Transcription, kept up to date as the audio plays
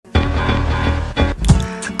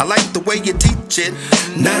I like the way you teach it,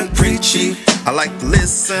 not preachy. I like to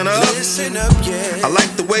listen up. Listen up, yeah. I like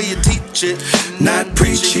the way you teach it, not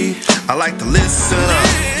preachy. I like to listen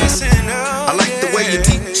up. Listen up, I like the way you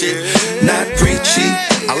teach it, not preachy.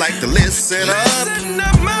 I like to listen up.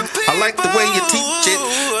 I like the way you teach it,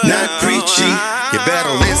 not preachy. You better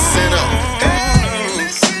listen up. Hey,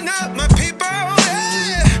 listen up, my people.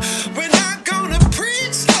 Hey, we're not gonna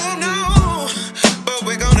preach, oh no, but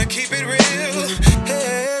we're gonna keep it real.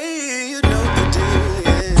 Hey, you know the deal,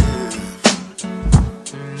 yeah.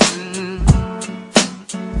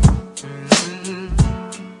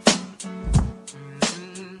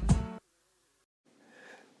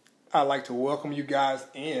 I'd like to welcome you guys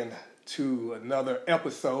in to another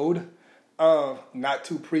episode of Not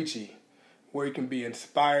Too Preachy, where you can be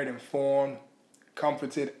inspired, informed,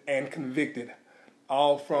 comforted, and convicted,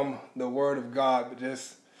 all from the Word of God, but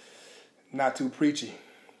just not too preachy.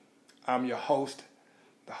 I'm your host,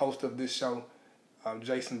 the host of this show,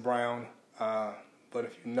 Jason Brown, but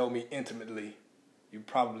if you know me intimately, you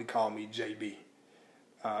probably call me JB,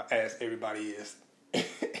 as everybody is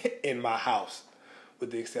in my house,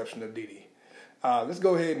 with the exception of Dee Dee. Let's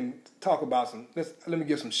go ahead and talk about let me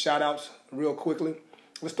give some shout outs real quickly.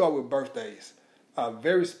 Let's start with birthdays. A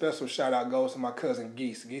very special shout out goes to my cousin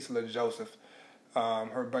Gisela Joseph.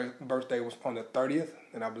 Her birthday was on the 30th,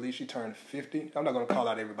 and I believe she turned 50. I'm not going to call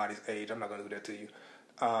out everybody's age. I'm not going to do that to you.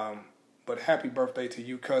 But happy birthday to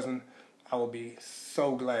you, cousin. I will be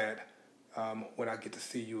so glad when I get to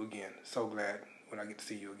see you again. So glad when I get to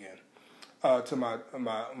see you again. To my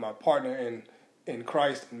partner in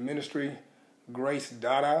Christ in ministry, Grace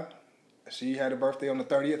Dada. She had a birthday on the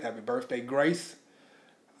 30th. Happy birthday, Grace.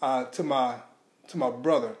 To my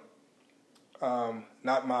brother,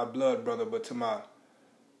 not my blood brother, but to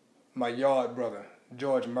my yard brother,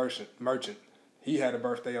 George Merchant. He had a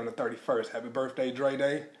birthday on the 31st. Happy birthday, Dre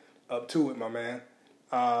Day. Up to it, my man.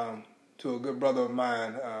 To a good brother of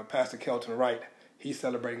mine, Pastor Kelton Wright. He's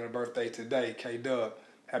celebrating a birthday today. K-Dub,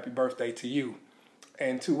 happy birthday to you.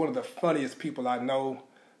 And to one of the funniest people I know,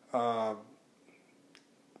 a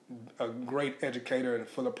great educator and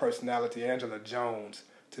full of personality, Angela Jones.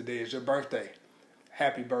 Today is your birthday.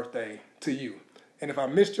 Happy birthday to you. And if I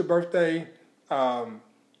missed your birthday,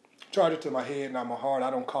 charge it to my head, not my heart. I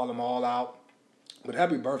don't call them all out. But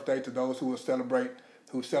happy birthday to those who celebrating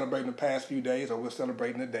the past few days or will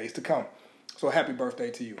celebrate in the days to come. So happy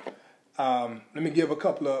birthday to you. Let me give a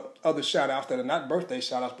couple of other shout-outs that are not birthday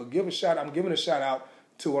shout-outs, but I'm giving a shout-out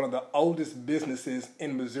to one of the oldest businesses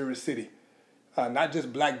in Missouri City. Not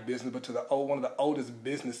just black business, but to one of the oldest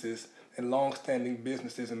businesses and long-standing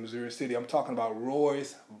businesses in Missouri City. I'm talking about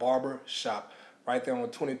Roy's Barber Shop, right there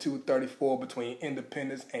on 2234 between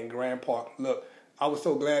Independence and Grand Park. Look, I was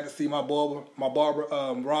so glad to see my barber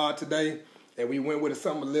Rod today, and we went with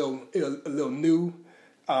something a little new.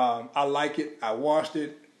 I like it. I washed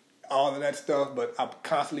it, all of that stuff, but I'm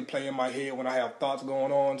constantly playing in my head when I have thoughts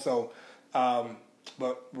going on. So,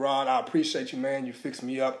 but Rod, I appreciate you, man. You fixed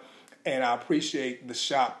me up, and I appreciate the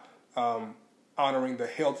shop honoring the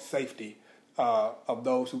health safety of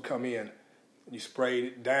those who come in. You sprayed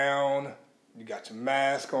it down. You got your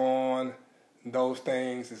mask on. Those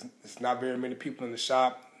things. It's not very many people in the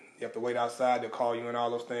shop. You have to wait outside. They'll call you and all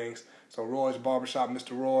those things. So Roy's Barbershop,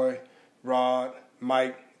 Mr. Roy, Rod,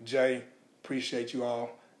 Mike, Jay, appreciate you all.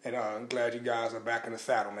 And I'm glad you guys are back in the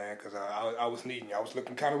saddle, man, because I was needing you. I was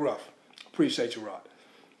looking kind of rough. Appreciate you,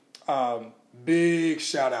 Rod. Big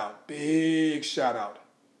shout out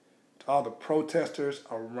to all the protesters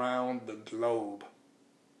around the globe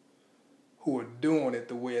who are doing it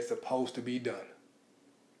the way it's supposed to be done.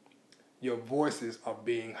 Your voices are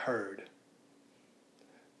being heard.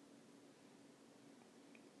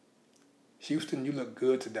 Houston, you look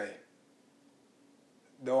good today.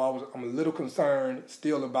 Though I'm a little concerned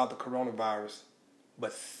still about the coronavirus,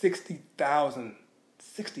 but 60,000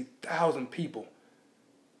 people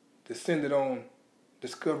descended on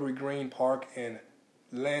Discovery Green Park and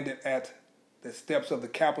landed at the steps of the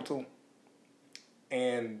Capitol,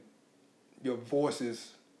 and your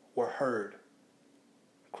voices were heard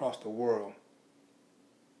across the world.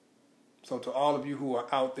 So to all of you who are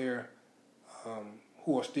out there,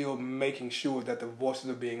 who are still making sure that the voices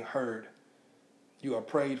are being heard, you are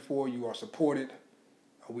prayed for, you are supported,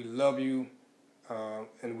 we love you,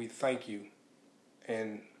 and we thank you.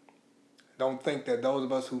 And don't think that those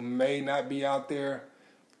of us who may not be out there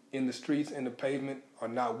in the streets, in the pavement, are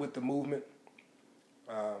not with the movement,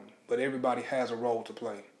 but everybody has a role to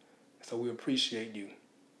play. So we appreciate you,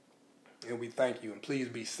 and we thank you. And please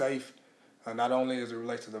be safe, not only as it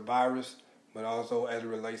relates to the virus, but also as it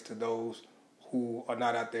relates to those who are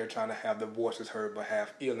not out there trying to have their voices heard but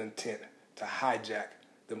have ill intent to hijack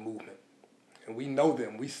the movement. And we know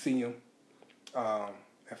them. We see them.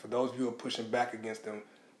 And for those of you who are pushing back against them,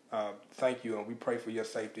 thank you, and we pray for your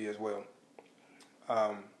safety as well.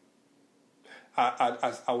 I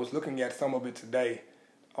was looking at some of it today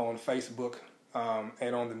on Facebook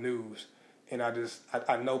and on the news, and I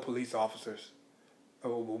know police officers.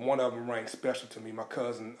 One of them rang special to me. My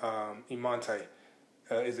cousin, Imante,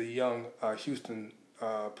 is a young Houston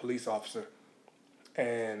police officer,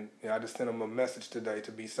 and I just sent him a message today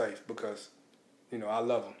to be safe because, I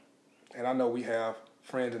love him, and I know we have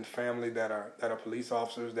friends and family that are police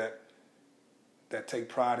officers that take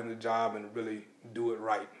pride in the job and really do it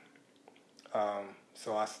right.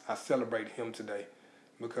 So I celebrate him today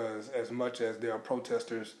because as much as there are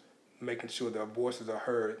protesters making sure their voices are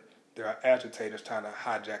heard, there are agitators trying to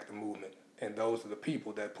hijack the movement, and those are the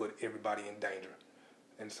people that put everybody in danger.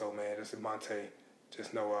 And so, man, this is Monte.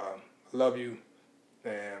 Just know I love you,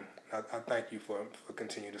 and I thank you for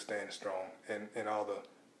continuing to stand strong and all the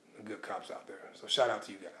good cops out there. So shout out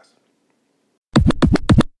to you guys.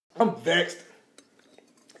 I'm vexed.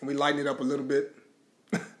 Can we lighten it up a little bit?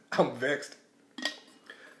 I'm vexed.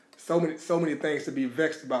 So many things to be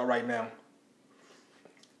vexed about right now.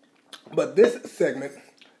 But this segment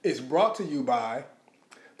is brought to you by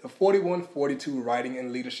the 4142 Writing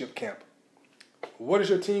and Leadership Camp. What is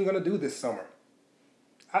your team going to do this summer?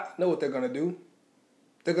 I know what they're going to do.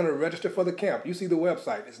 They're going to register for the camp. You see the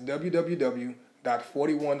website. It's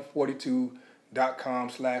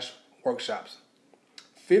www.4142.com/workshops.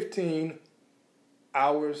 15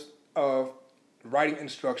 hours of writing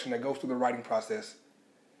instruction that goes through the writing process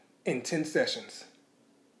in 10 sessions.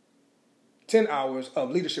 10 hours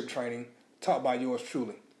of leadership training taught by yours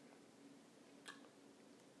truly.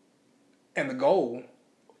 And the goal,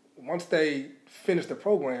 once they finish the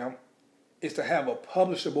program, is to have a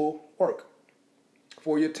publishable work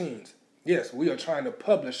for your teens. Yes, we are trying to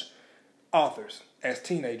publish authors as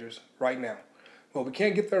teenagers right now. But we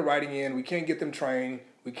can't get their writing in, we can't get them trained,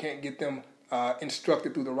 we can't get them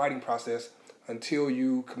instructed through the writing process until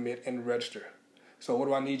you commit and register. So what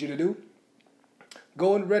do I need you to do?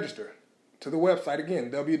 Go and register to the website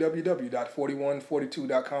again,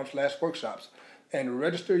 www.4142.com/workshops, and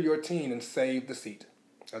register your teen and save the seat.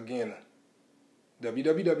 Again,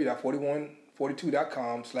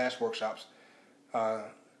 www.4142.com/workshops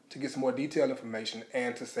to get some more detailed information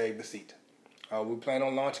and to save the seat. We plan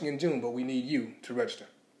on launching in June, but we need you to register.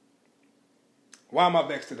 Why am I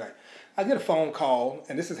vexed today? I get a phone call,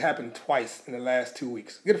 and this has happened twice in the last 2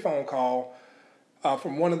 weeks. I get a phone call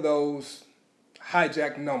from one of those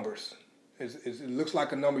hijacked numbers. It looks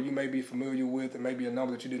like a number you may be familiar with. It may be a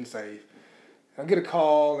number that you didn't save. I get a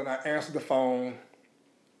call, and I answer the phone.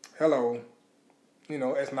 Hello.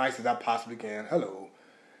 As nice as I possibly can. Hello.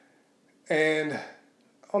 And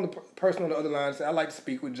on the person on the other line said, I'd like to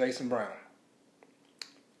speak with Jason Brown.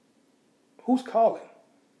 Who's calling?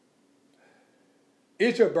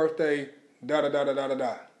 It's your birthday,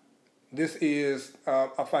 da-da-da-da-da-da-da. This is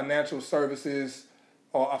a financial services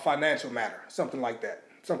or a financial matter, something like that.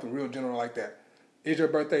 Something real general like that. It's your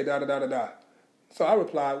birthday, da-da-da-da-da. So I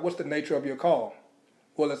replied, what's the nature of your call?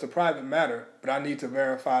 Well, it's a private matter, but I need to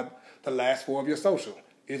verify the last four of your social.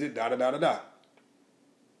 Is it da-da-da-da-da?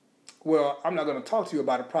 Well, I'm not going to talk to you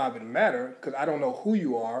about a private matter because I don't know who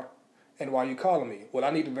you are and why you're calling me. Well, I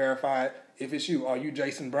need to verify if it's you. Are you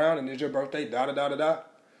Jason Brown and is your birthday da-da-da-da-da?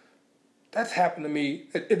 That's happened to me.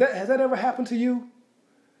 Has that ever happened to you?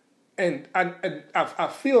 And I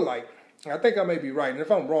feel like, I think I may be right, and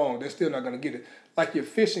if I'm wrong, they're still not going to get it. Like you're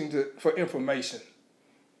fishing for information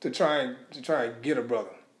to try and get a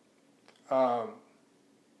brother.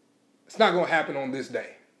 It's not going to happen on this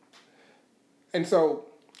day. And so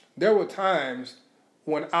there were times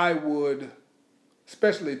when I would,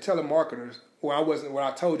 especially telemarketers, where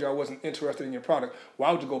I told you I wasn't interested in your product, where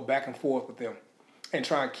I would just go back and forth with them and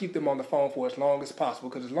try and keep them on the phone for as long as possible.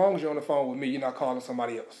 Because as long as you're on the phone with me, you're not calling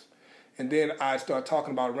somebody else. And then I'd start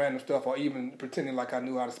talking about random stuff or even pretending like I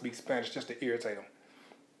knew how to speak Spanish just to irritate them.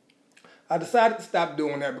 I decided to stop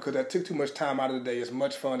doing that because that took too much time out of the day, as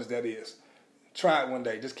much fun as that is. Try it one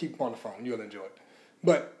day. Just keep them on the phone. You'll enjoy it.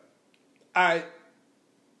 But I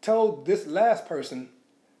told this last person,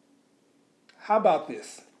 how about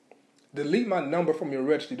this? Delete my number from your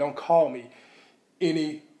registry. Don't call me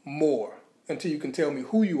anymore until you can tell me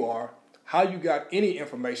who you are, how you got any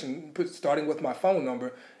information, starting with my phone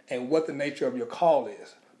number, and what the nature of your call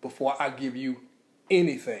is before I give you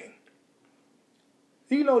anything.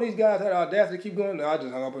 These guys had audacity to keep going. No, I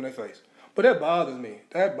just hung up in their face. But that bothers me.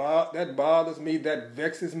 That bothers me. That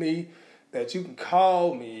vexes me that you can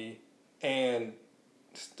call me and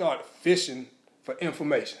start fishing for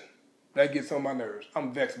information. That gets on my nerves.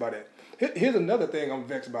 I'm vexed by that. Here's another thing I'm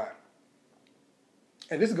vexed by.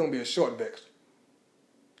 And this is going to be a short vex.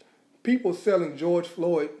 People selling George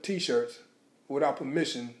Floyd t-shirts without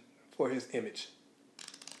permission for his image.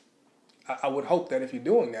 I would hope that if you're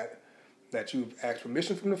doing that you've asked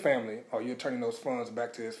permission from the family or you're turning those funds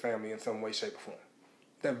back to his family in some way, shape, or form.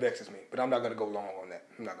 That vexes me, but I'm not going to go long on that.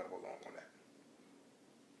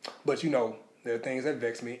 But there are things that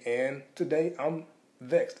vex me, and today I'm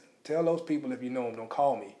vexed. Tell those people, if you know them, don't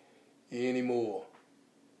call me anymore.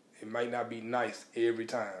 It might not be nice every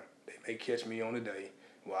time. They may catch me on a day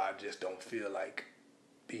where I just don't feel like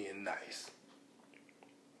being nice.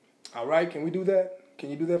 All right, can we do that?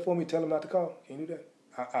 Can you do that for me? Tell them not to call. Can you do that?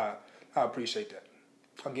 I appreciate that.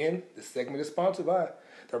 Again, this segment is sponsored by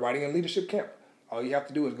the Writing and Leadership Camp. All you have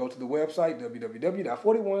to do is go to the website,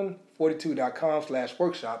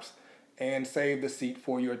 www.4142.com/workshops, and save the seat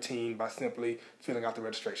for your team by simply filling out the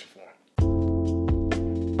registration form.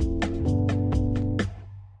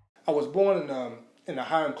 I was born in the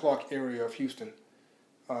Hiram Clark area of Houston.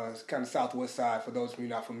 It's kind of southwest side, for those of you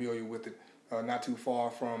not familiar with it. Not too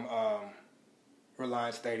far from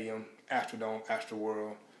Reliance Stadium, Astrodome,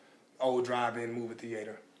 Astroworld, old drive-in movie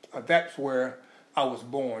theater. That's where I was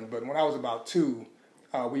born. But when I was about 2,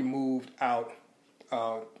 we moved out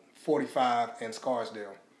 45 and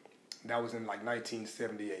Scarsdale. That was in like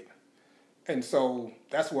 1978. And so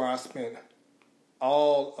that's where I spent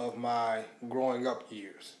all of my growing up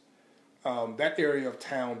years. That area of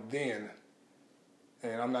town then,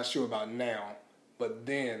 and I'm not sure about now, but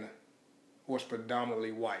then was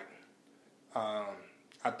predominantly white.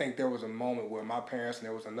 I think there was a moment where my parents and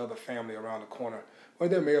there was another family around the corner where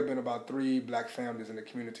there may have been about 3 black families in the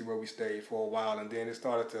community where we stayed for a while, and then it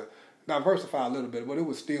started to diversify a little bit, but it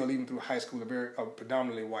was still, even through high school, a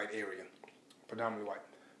predominantly white area. Predominantly white.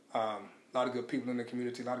 A lot of good people in the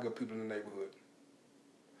community, a lot of good people in the neighborhood.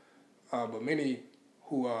 But many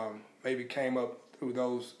who maybe came up through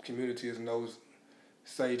those communities and those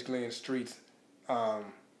Sage Glen streets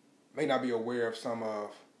may not be aware of some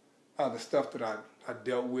of the stuff that I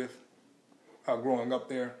dealt with growing up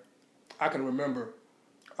there. I can remember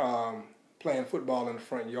playing football in the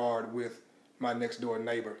front yard with my next door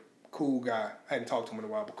neighbor, cool guy. I hadn't talked to him in a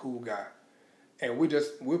while, but cool guy. And we're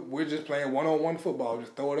just playing one-on-one football.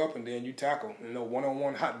 Just throw it up and then you tackle,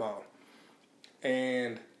 one-on-one hot ball.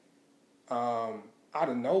 And out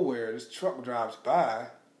of nowhere, this truck drives by,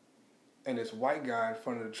 and this white guy in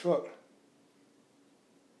front of the truck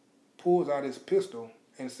pulls out his pistol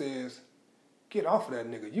and says, "Get off of that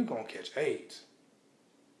nigga, you gonna catch AIDS."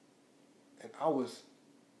 And I was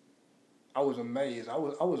amazed. I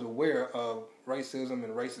was aware of racism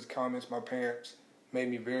and racist comments. My parents made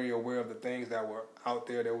me very aware of the things that were out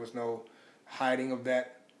there. There was no hiding of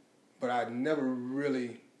that. But I never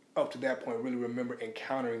really, up to that point, really remember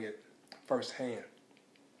encountering it firsthand.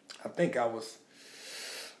 I think I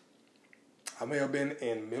may have been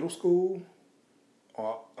in middle school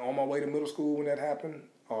or on my way to middle school when that happened,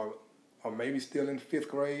 or maybe still in 5th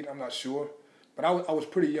grade. I'm not sure. But I was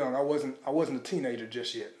pretty young. I wasn't a teenager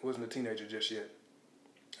just yet.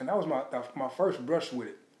 And that was my first brush with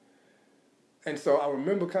it. And so I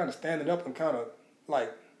remember kind of standing up and kind of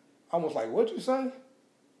almost like, "What'd you say?"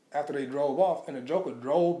 After they drove off, and the Joker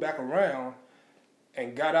drove back around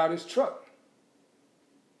and got out his truck.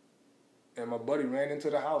 And my buddy ran into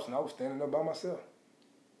the house, and I was standing up by myself.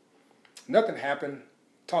 Nothing happened.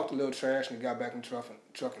 Talked a little trash and got back in the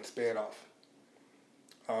truck and sped off.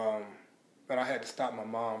 But I had to stop my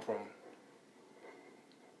mom from.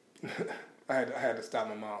 I had to stop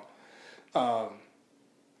my mom.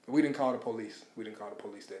 We didn't call the police.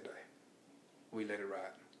 That day. We let it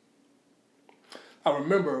ride. I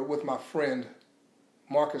remember with my friend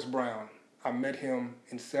Marcus Brown. I met him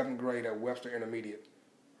in 7th grade at Webster Intermediate.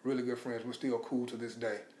 Really good friends. We're still cool to this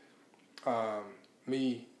day.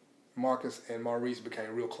 Me, Marcus, and Maurice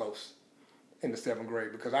became real close in the 7th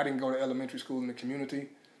grade because I didn't go to elementary school in the community,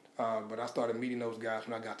 but I started meeting those guys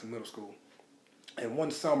when I got to middle school. And one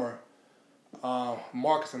summer,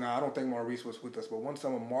 Marcus and I don't think Maurice was with us, but one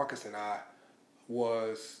summer Marcus and I we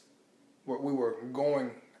were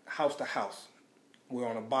going house to house. We were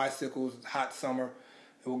on a bicycle, it was hot summer,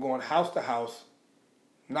 and we're going house to house,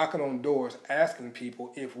 knocking on doors, asking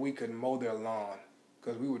people if we could mow their lawn,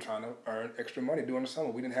 because we were trying to earn extra money during the summer.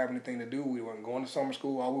 We didn't have anything to do. We weren't going to summer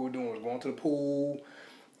school. All we were doing was going to the pool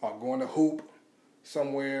or going to hoop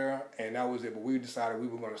somewhere, and that was it. But we decided we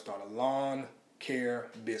were going to start a lawn care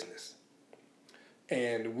business.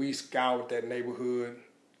 And we scoured that neighborhood,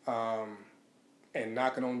 and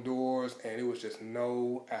knocking on doors, and it was just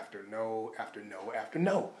no after no after no after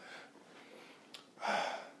no.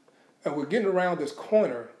 And we're getting around this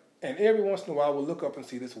corner, and every once in a while we'll look up and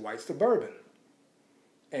see this white Suburban.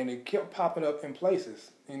 And it kept popping up in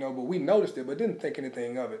places, but we noticed it, but didn't think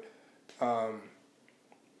anything of it.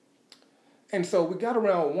 And so we got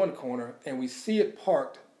around one corner, and we see it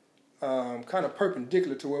parked kind of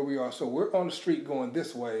perpendicular to where we are. So we're on the street going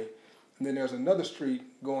this way, and then there's another street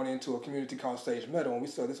going into a community called Sage Meadow, and we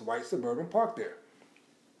saw this white Suburban parked there.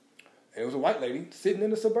 And it was a white lady sitting in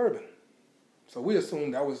the Suburban. So we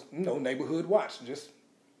assumed that was, neighborhood watch, just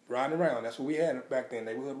riding around. That's what we had back then,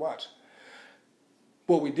 neighborhood watch.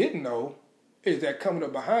 What we didn't know is that coming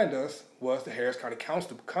up behind us was the Harris County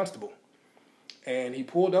Constable. And he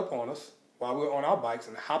pulled up on us while we were on our bikes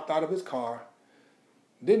and hopped out of his car.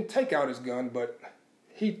 Didn't take out his gun, but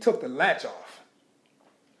he took the latch off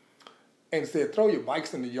and said, "Throw your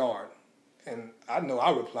bikes in the yard." And I know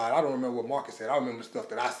I replied, I don't remember what Marcus said. I remember the stuff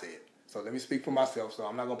that I said. So let me speak for myself, so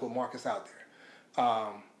I'm not going to put Marcus out there.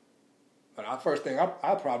 But the first thing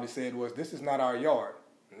I probably said was, "This is not our yard."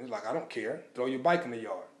 And he's like, "I don't care. Throw your bike in the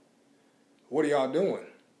yard." "What are y'all doing?"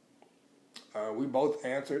 We both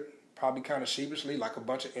answered, probably kind of sheepishly, like a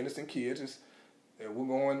bunch of innocent kids. We're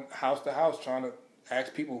going house to house trying to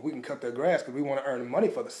ask people if we can cut their grass because we want to earn money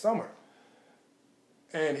for the summer.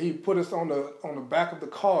 And he put us on the back of the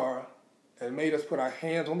car and made us put our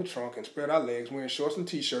hands on the trunk and spread our legs. We're in shorts and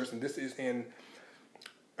T-shirts, and this is in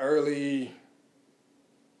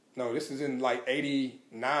like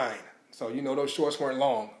 89. So, those shorts weren't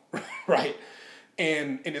long, right?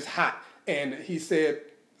 And it's hot. And he said,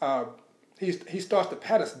 he starts to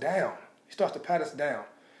pat us down. He starts to pat us down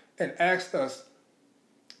and asks us,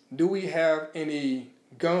 "Do we have any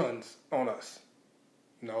guns on us?"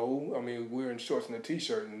 No, we're in shorts and a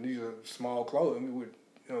T-shirt, and these are small clothes.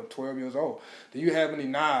 We're 12 years old. "Do you have any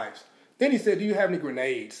knives?" Then he said, "Do you have any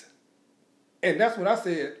grenades?" And that's what I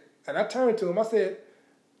said. And I turned to him. I said,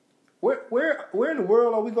 Where in the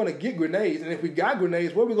world are we going to get grenades? And if we got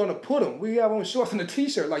grenades, where are we going to put them? We have on shorts and a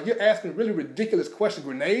T-shirt. Like, you're asking a really ridiculous question.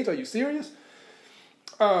 Grenades? Are you serious?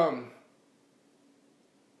 And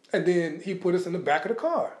then he put us in the back of the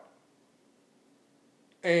car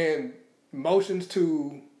and motions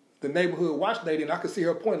to the neighborhood watch lady, and I could see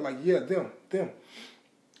her pointing like, "Yeah, them. And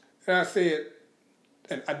I said,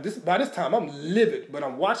 by this time I'm livid, but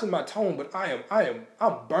I'm watching my tone, but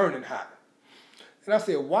I'm burning hot. And I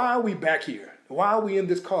said, "Why are we back here? Why are we in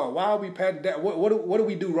this car? Why are we patting down? What do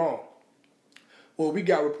we do wrong?" "Well, we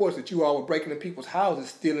got reports that you all were breaking in people's houses,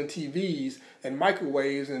 stealing TVs and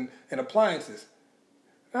microwaves and appliances."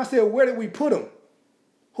 And I said, "Where did we put them?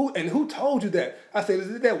 Who told you that?" I said,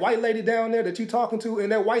 "Is it that white lady down there that you talking to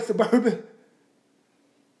in that white Suburban?"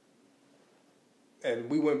 And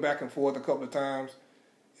we went back and forth a couple of times,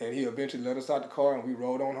 and he eventually let us out the car, and we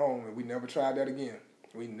rode on home, and we never tried that again.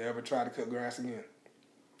 We never tried to cut grass again.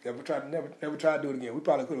 Never tried to do it again. We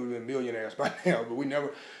probably could have been millionaires by now, but we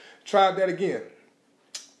never tried that again.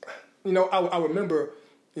 I remember,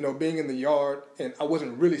 being in the yard, and I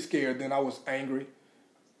wasn't really scared then. I was angry.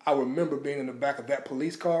 I remember being in the back of that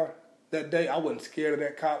police car that day. I wasn't scared of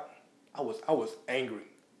that cop. I was angry.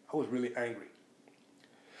 I was really angry.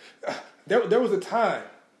 There was a time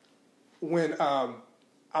when I'm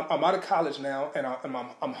out of college now, and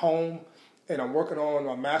I'm home, and I'm working on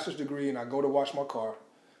my master's degree, and I go to wash my car,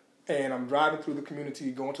 and I'm driving through the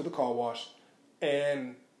community, going to the car wash,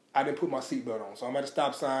 and I didn't put my seatbelt on. So I'm at a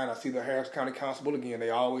stop sign. I see the Harris County Constable again. They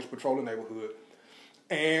always patrol the neighborhood.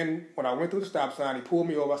 And when I went through the stop sign, he pulled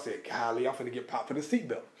me over. I said, "Golly, I'm finna get popped for the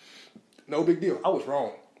seatbelt." No big deal. I was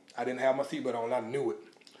wrong. I didn't have my seatbelt on. I knew it.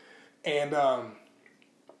 And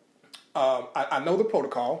I know the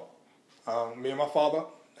protocol. Me and my father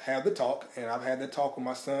have the talk, and I've had that talk with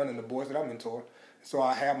my son and the boys that I mentor. So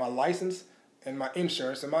I have my license and my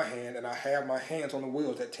insurance in my hand, and I have my hands on the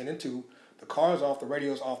wheels at 10 and 2. The car's off, the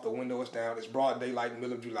radio's off, the window is down. It's broad daylight,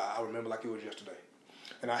 middle of July. I remember like it was yesterday.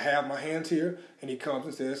 And I have my hands here, and he comes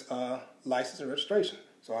and says, "License and registration."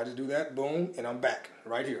 So I just do that, boom, and I'm back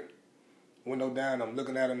right here. Window down, I'm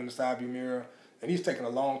looking at him in the side view mirror, and he's taking a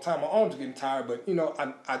long time. My arms are getting tired, but,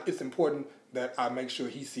 it's important that I make sure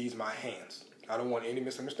he sees my hands. I don't want any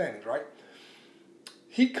misunderstandings, right?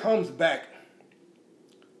 He comes back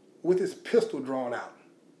with his pistol drawn out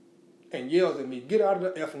and yells at me, "Get out of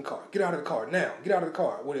the effing car. Get out of the car now. Get out of the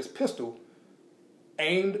car," with his pistol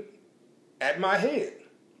aimed at my head.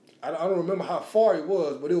 I don't remember how far it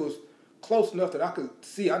was, but it was close enough that I could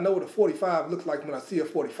see. I know what a 45 looks like when I see a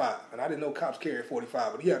 45. And I didn't know cops carry a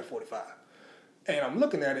 45, but he had a 45. And I'm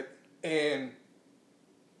looking at it, and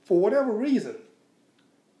for whatever reason,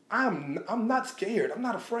 I'm not scared. I'm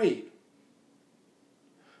not afraid.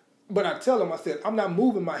 But I tell him, I said, I'm not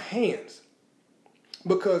moving my hands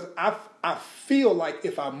because I feel like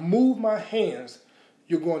if I move my hands,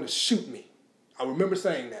 you're going to shoot me. I remember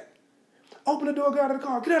saying that. Open the door, get out of the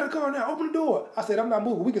car. Get out of the car now. Open the door. I said, I'm not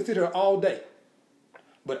moving. We can sit here all day.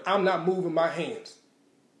 But I'm not moving my hands.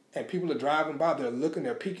 And people are driving by. They're looking.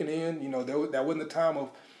 They're peeking in. You know, that wasn't the time of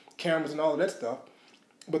cameras and all of that stuff.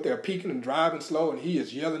 But they're peeking and driving slow. And he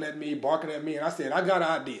is yelling at me, barking at me. And I said, I got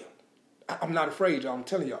an idea. I'm not afraid, y'all. I'm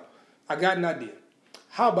telling y'all. I got an idea.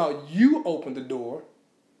 How about you open the door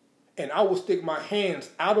and I will stick my hands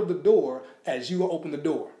out of the door as you open the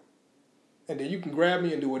door. And then you can grab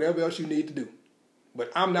me and do whatever else you need to do.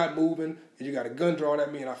 But I'm not moving, and you got a gun drawn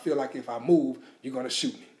at me, and I feel like if I move, you're going to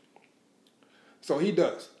shoot me. So he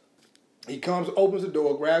does. He comes, opens the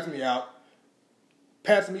door, grabs me out,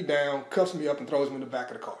 pats me down, cuffs me up, and throws me in the back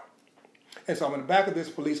of the car. And so I'm in the back of this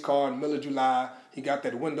police car in the middle of July. He got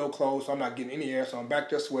that window closed, so I'm not getting any air. So I'm back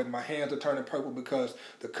there sweating. My hands are turning purple because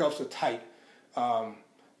the cuffs are tight.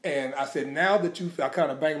 And I said, I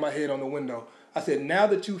kind of banged my head on the window. I said, now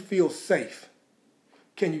that you feel safe,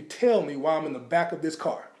 can you tell me why I'm in the back of this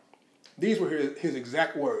car? These were his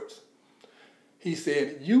exact words. He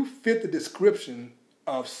said, you fit the description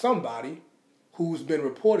of somebody who's been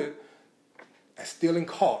reported as stealing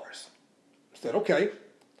cars. I said, okay,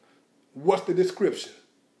 what's the description?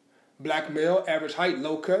 Black male, average height,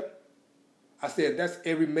 low cut. I said, that's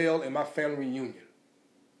every male in my family reunion.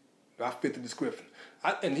 I fit the description.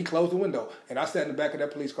 And he closed the window. And I sat in the back of that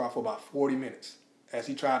police car for about 40 minutes as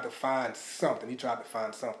he tried to find something. He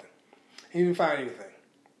didn't find anything.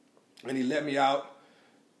 And he let me out,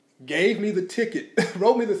 gave me the ticket,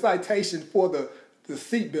 wrote me the citation for the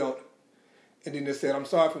seatbelt, and then they said, I'm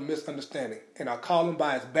sorry for misunderstanding. And I called him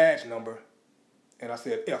by his badge number, and I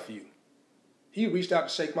said, F you. He reached out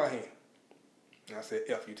to shake my hand. And I said,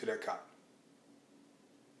 F you to that cop.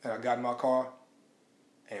 And I got in my car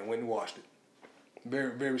and went and washed it.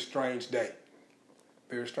 Very, very strange day.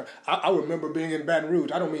 Very strange. I remember being in Baton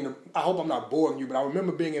Rouge. I hope I'm not boring you, but I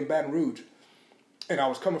remember being in Baton Rouge. And I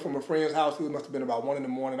was coming from a friend's house. It must have been about 1 in the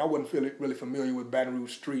morning. I wasn't really familiar with Baton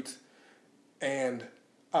Rouge streets. And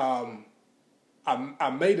I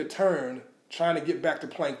made a turn trying to get back to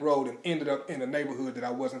Plank Road and ended up in a neighborhood that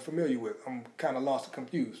I wasn't familiar with. I'm kind of lost and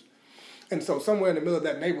confused. And so somewhere in the middle of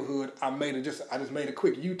that neighborhood, I just made a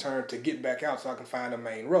quick U-turn to get back out so I can find the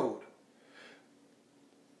main road.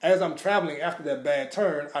 As I'm traveling after that bad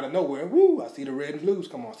turn, out of nowhere, I see the red and blues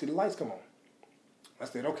come on, see the lights come on. I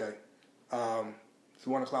said, okay, it's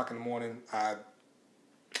 1 o'clock in the morning.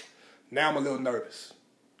 Now I'm a little nervous.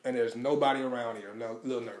 And there's nobody around here. I'm a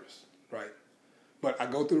little nervous, right? But I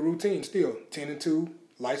go through the routine still, 10 and 2,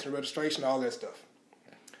 license registration, all that stuff.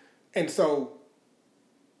 And so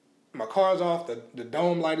my car's off, the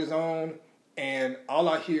dome light is on, and all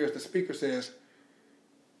I hear is the speaker says,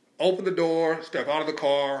 open the door, step out of the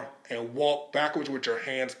car, and walk backwards with your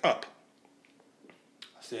hands up.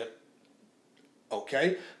 I said,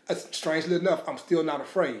 okay. Strangely enough, I'm still not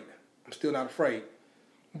afraid.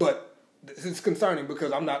 But this is concerning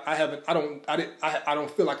because I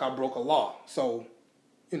don't feel like I broke a law. So,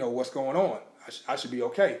 what's going on? I should be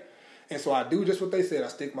okay. And so I do just what they said. I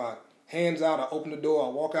stick my hands out, I open the door, I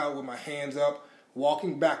walk out with my hands up,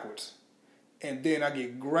 walking backwards. And then I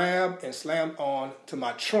get grabbed and slammed on to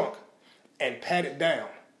my trunk and patted down.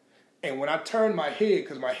 And when I turn my head,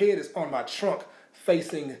 because my head is on my trunk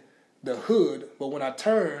facing the hood, but when I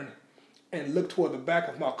turn and look toward the back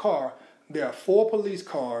of my car, there are 4 police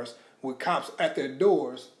cars with cops at their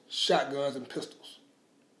doors, shotguns and pistols.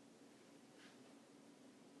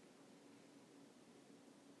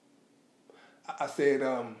 I said,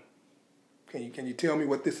 can you tell me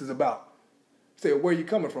what this is about? I said, where are you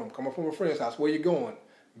coming from? Coming from a friend's house. Where you going?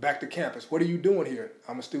 Back to campus. What are you doing here?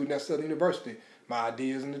 I'm a student at Southern University. My ID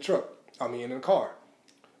is in the truck. In the car.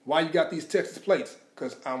 Why you got these Texas plates?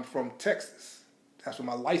 Because I'm from Texas. That's what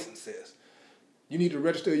my license says. You need to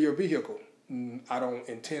register your vehicle. I don't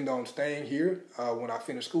intend on staying here. When I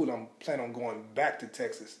finish school, I'm planning on going back to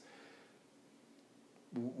Texas.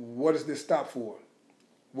 What is this stop for?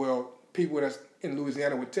 Well, people that's in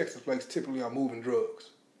Louisiana with Texas plates typically are moving drugs.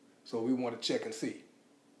 So we want to check and see.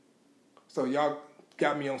 So y'all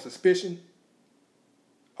got me on suspicion.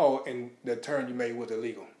 Oh, and the turn you made was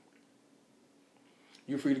illegal.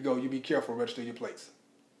 You're free to go. You be careful. Register your plates.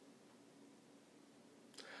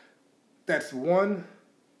 That's 1,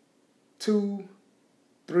 2,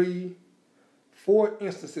 3, 4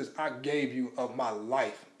 instances I gave you of my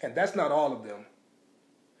life. And that's not all of them.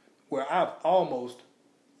 Where I've almost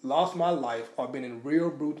lost my life or been in real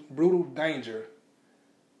brutal danger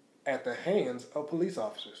at the hands of police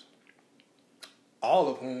officers, all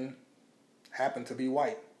of whom happened to be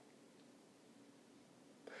white.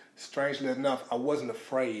 Strangely enough, I wasn't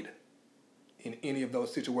afraid in any of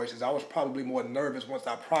those situations. I was probably more nervous once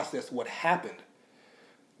I processed what happened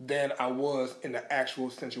than I was in the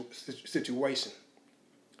actual situation.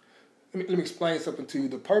 Let me explain something to you.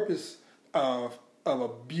 The purpose of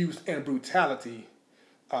abuse and brutality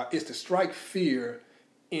is to strike fear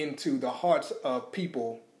into the hearts of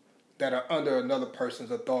people that are under another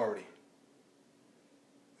person's authority.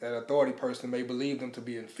 That authority person may believe them to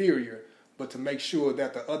be inferior, but to make sure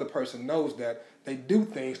that the other person knows that they do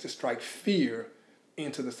things to strike fear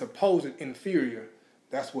into the supposed inferior.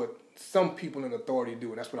 That's what some people in authority do,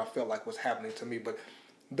 and that's what I felt like was happening to me. But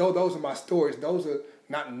though those are my stories, those are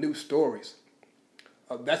not new stories.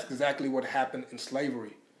 That's exactly what happened in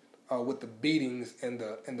slavery, with the beatings and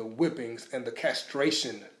the whippings and the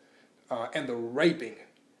castration and the raping.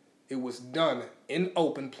 It was done in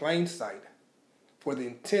open plain sight for the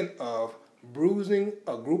intent of bruising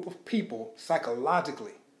a group of people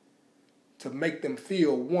psychologically to make them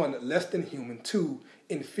feel, one, less than human, two,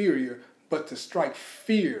 inferior, but to strike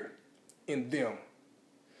fear in them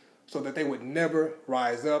so that they would never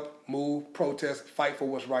rise up, move, protest, fight for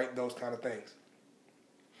what's right, those kind of things.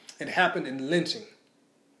 It happened in lynching,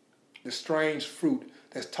 the strange fruit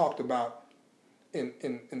that's talked about in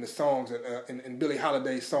the songs, in Billie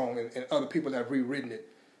Holiday's song and other people that have rewritten it.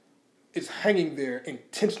 It's hanging there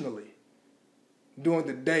intentionally during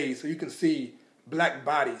the day so you can see black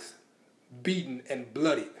bodies beaten and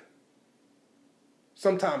bloodied.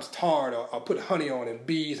 Sometimes tarred or put honey on and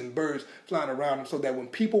bees and birds flying around them so that when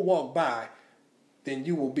people walk by, then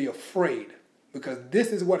you will be afraid. Because this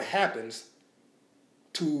is what happens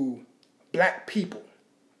to black people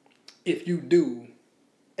if you do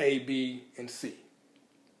A, B, and C.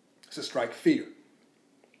 It's to strike fear.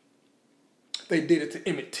 They did it to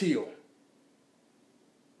Emmett Till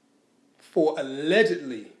for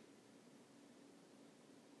allegedly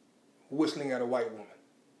whistling at a white woman.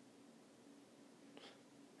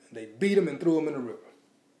 They beat him and threw him in the river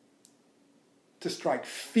to strike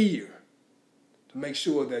fear, to make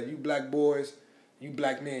sure that you black boys, you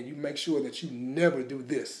black men, you make sure that you never do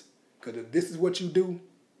this. Because if this is what you do,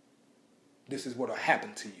 this is what will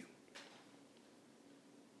happen to you.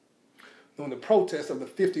 During the protests of the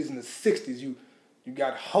 50s and the 60s, you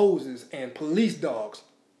got hoses and police dogs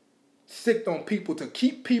sicked on people to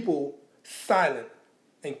keep people silent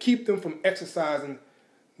and keep them from exercising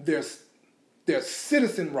their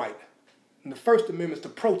citizen right in the First Amendment to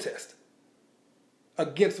protest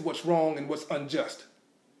against what's wrong and what's unjust.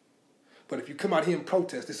 But if you come out here and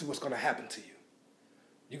protest, this is what's going to happen to you.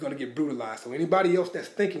 You're going to get brutalized. So anybody else that's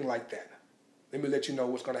thinking like that, let me let you know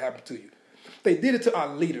what's going to happen to you. They did it to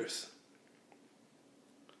our leaders,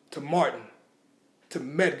 to Martin, to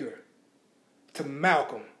Medgar, to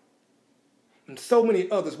Malcolm, and so many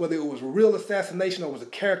others, whether it was real assassination or it was a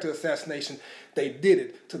character assassination. They did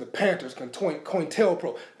it to the Panthers,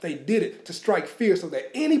 COINTELPRO. They did it to strike fear so that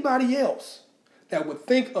anybody else that would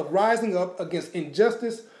think of rising up against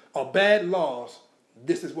injustice or bad laws,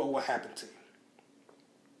 this is what will happen to you.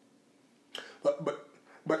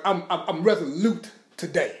 But I'm resolute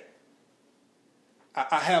today.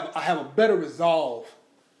 I have a better resolve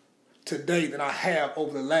today than I have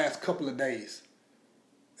over the last couple of days.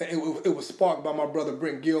 It was sparked by my brother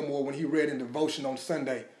Brent Gilmore when he read in devotion on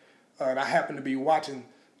Sunday. And I happened to be watching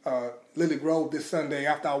Lily Grove this Sunday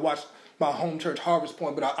after I watched my home church Harvest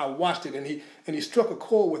Point, but I watched it and he struck a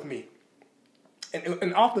chord with me.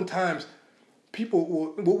 And oftentimes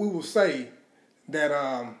people will say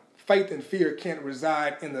that faith and fear can't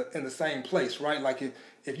reside in the same place, right? Like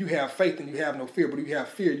if you have faith and you have no fear, but if you have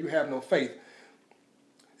fear, you have no faith.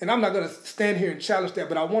 And I'm not going to stand here and challenge that,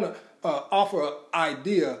 but I want to offer an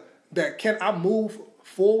idea that can I move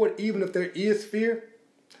forward even if there is fear?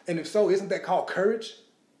 And if so, isn't that called courage?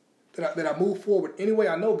 That I move forward anyway?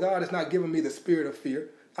 I know God has not given me the spirit of fear.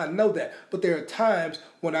 I know that. But there are times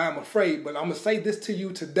when I'm afraid. But I'm going to say this to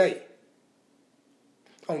you today,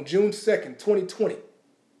 on June 2nd, 2020,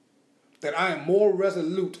 that I am more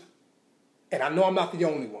resolute, and I know I'm not the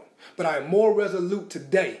only one, but I am more resolute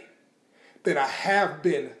today than I have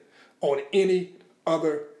been on any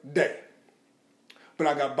other day. But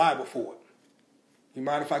I got Bible for it. You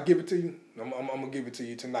mind if I give it to you? I'm going to give it to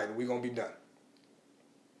you tonight, and we're going to be done.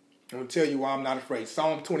 I'm going to tell you why I'm not afraid.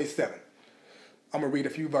 Psalm 27. I'm going to read a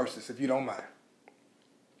few verses, if you don't mind.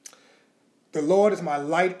 The Lord is my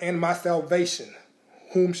light and my salvation.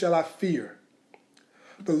 Whom shall I fear?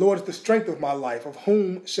 The Lord is the strength of my life. Of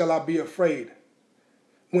whom shall I be afraid?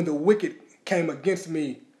 When the wicked came against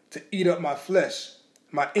me to eat up my flesh,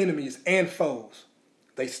 my enemies and foes.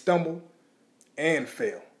 They stumble and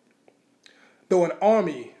fail. Though an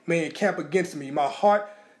army may encamp against me, my heart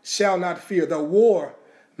shall not fear. Though war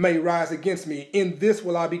may rise against me, in this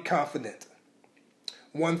will I be confident.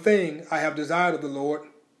 One thing I have desired of the Lord,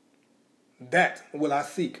 that will I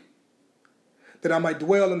seek, that I might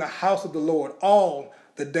dwell in the house of the Lord all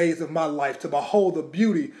the days of my life, to behold the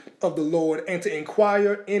beauty of the Lord and to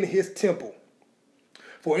inquire in his temple.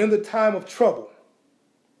 For in the time of trouble,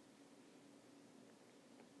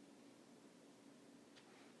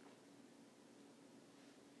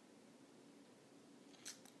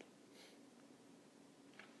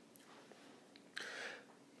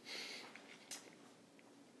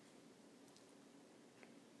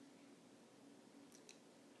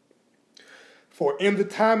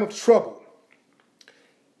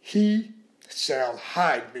 he shall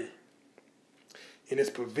hide me in his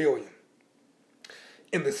pavilion.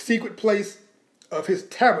 In the secret place of his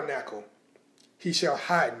tabernacle, he shall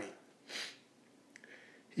hide me.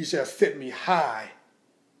 He shall set me high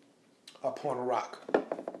upon a rock.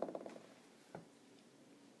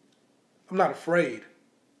 I'm not afraid.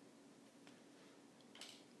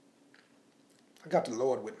 I got the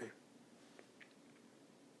Lord with me.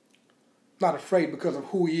 I'm not afraid because of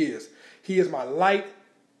who he is. He is my light.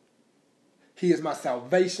 He is my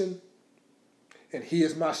salvation. And he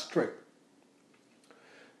is my strength.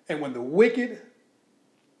 And when the wicked,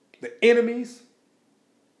 the enemies,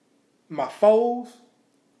 my foes,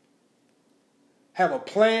 have a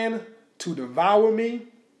plan to devour me,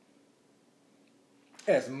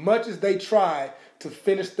 as much as they try to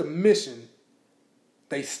finish the mission,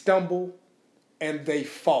 they stumble and they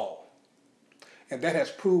fall. And that has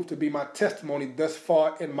proved to be my testimony thus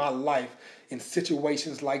far in my life in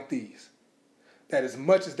situations like these. That as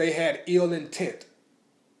much as they had ill intent,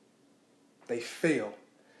 they fail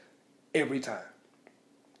every time.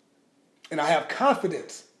 And I have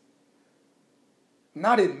confidence,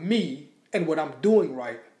 not in me and what I'm doing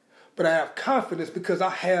right, but I have confidence because I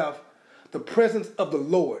have the presence of the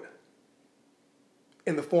Lord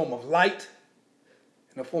in the form of light,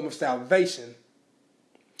 in the form of salvation,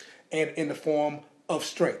 and in the form of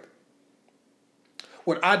strength.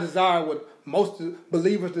 What I desire, what most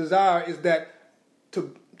believers desire, is that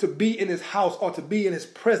to be in his house or to be in his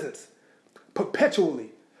presence perpetually,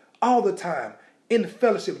 all the time, in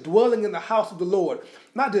fellowship, dwelling in the house of the Lord,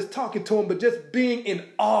 not just talking to him, but just being in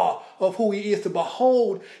awe of who he is, to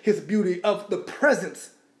behold his beauty, of the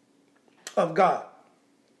presence of God.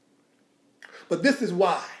 But this is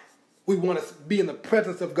why we want to be in the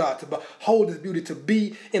presence of God, to behold his beauty, to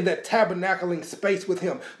be in that tabernacling space with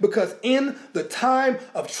him. Because in the time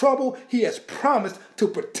of trouble, he has promised to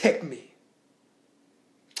protect me.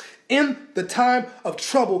 In the time of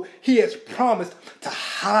trouble, he has promised to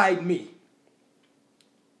hide me.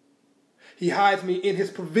 He hides me in his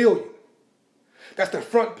pavilion. That's the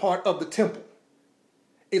front part of the temple.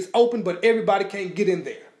 It's open, but everybody can't get in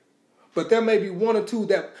there. But there may be one or two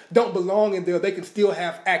that don't belong in there. They can still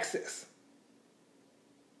have access.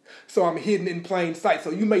 So I'm hidden in plain sight.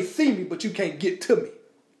 So you may see me, but you can't get to me.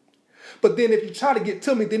 But then if you try to get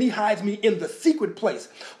to me, then he hides me in the secret place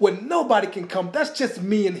where nobody can come. That's just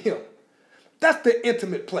me and him. That's the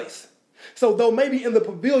intimate place. So though maybe in the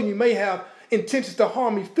pavilion you may have intentions to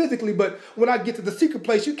harm me physically, but when I get to the secret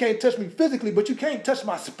place, you can't touch me physically, but you can't touch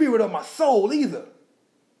my spirit or my soul either.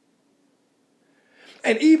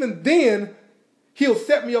 And even then, he'll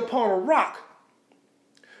set me upon a rock.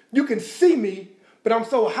 You can see me, but I'm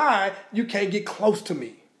so high, you can't get close to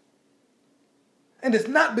me. And it's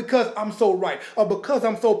not because I'm so right, or because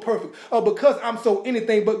I'm so perfect, or because I'm so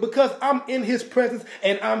anything, but because I'm in his presence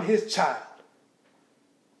and I'm his child.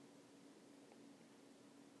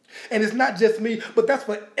 And it's not just me, but that's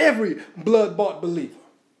for every blood-bought believer.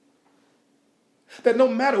 That no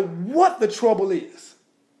matter what the trouble is,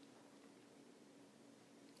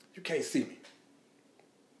 you can't see me.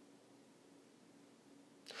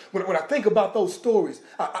 When I think about those stories,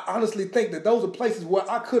 I honestly think that those are places where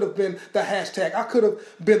I could have been the hashtag. I could have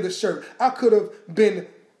been the shirt. I could have been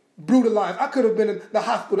brutalized. I could have been in the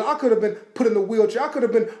hospital. I could have been put in the wheelchair. I could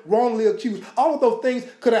have been wrongly accused. All of those things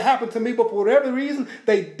could have happened to me, but for whatever reason,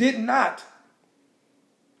 they did not.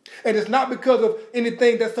 And it's not because of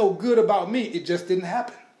anything that's so good about me. It just didn't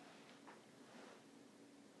happen.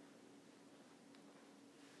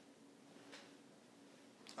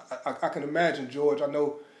 I can imagine, George, I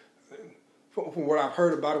know from what I've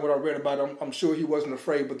heard about him, what I read about him, I'm sure he wasn't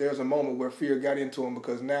afraid, but there's a moment where fear got into him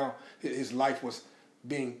because now his life was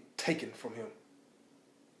being taken from him.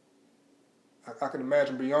 I can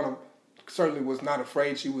imagine Brianna certainly was not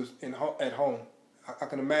afraid. She was at home. I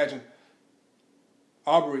can imagine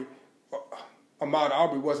Ahmaud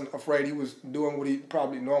Arbery wasn't afraid. He was doing what he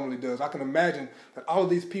probably normally does. I can imagine that all of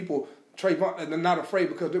these people, Trayvon, they're not afraid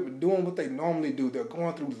because they were doing what they normally do. They're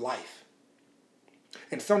going through life.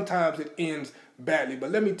 And sometimes it ends badly.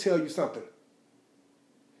 But let me tell you something.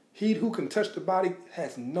 He who can touch the body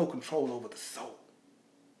has no control over the soul.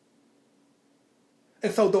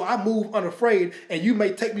 And so though I move unafraid and you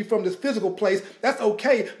may take me from this physical place, that's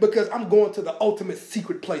okay because I'm going to the ultimate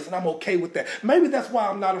secret place and I'm okay with that. Maybe that's why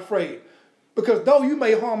I'm not afraid. Because though you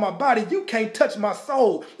may harm my body, you can't touch my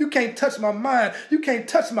soul. You can't touch my mind. You can't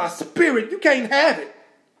touch my spirit. You can't have it.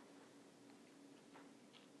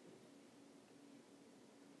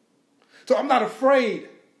 So I'm not afraid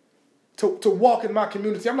to walk in my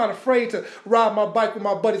community. I'm not afraid to ride my bike with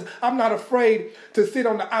my buddies. I'm not afraid to sit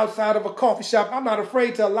on the outside of a coffee shop. I'm not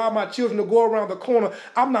afraid to allow my children to go around the corner.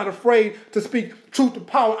 I'm not afraid to speak truth to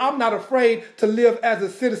power. I'm not afraid to live as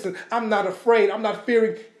a citizen. I'm not afraid. I'm not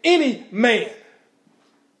fearing any man.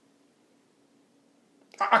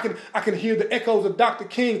 I can hear the echoes of Dr.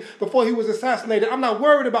 King before he was assassinated. I'm not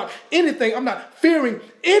worried about anything. I'm not fearing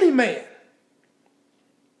any man.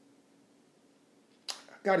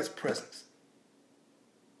 I got his presence.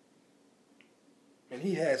 And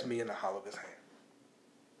he has me in the hollow of his hand.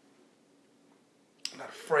 I'm not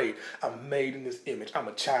afraid. I'm made in this image. I'm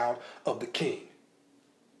a child of the King.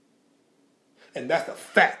 And that's a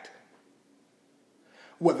fact.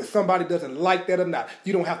 Whether somebody doesn't like that or not,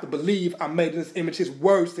 you don't have to believe I'm made in this image. His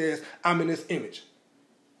word says I'm in this image.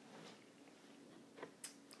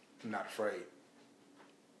 I'm not afraid.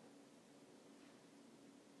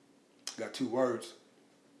 Got 2 words.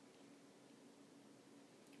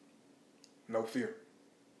 No fear.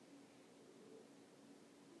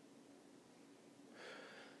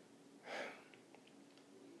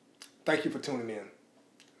 Thank you for tuning in.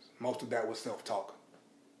 Most of that was self-talk.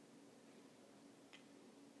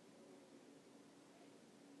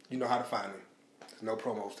 You know how to find me. There's no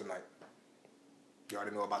promos tonight. You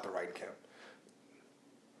already know about the writing camp.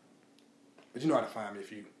 But you know how to find me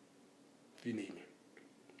if you need me.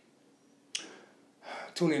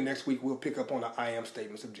 Tune in next week. We'll pick up on the I am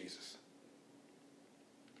statements of Jesus.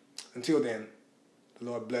 Until then, the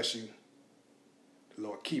Lord bless you. The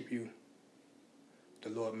Lord keep you. The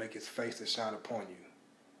Lord make his face to shine upon you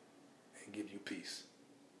and give you peace.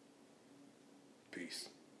 Peace.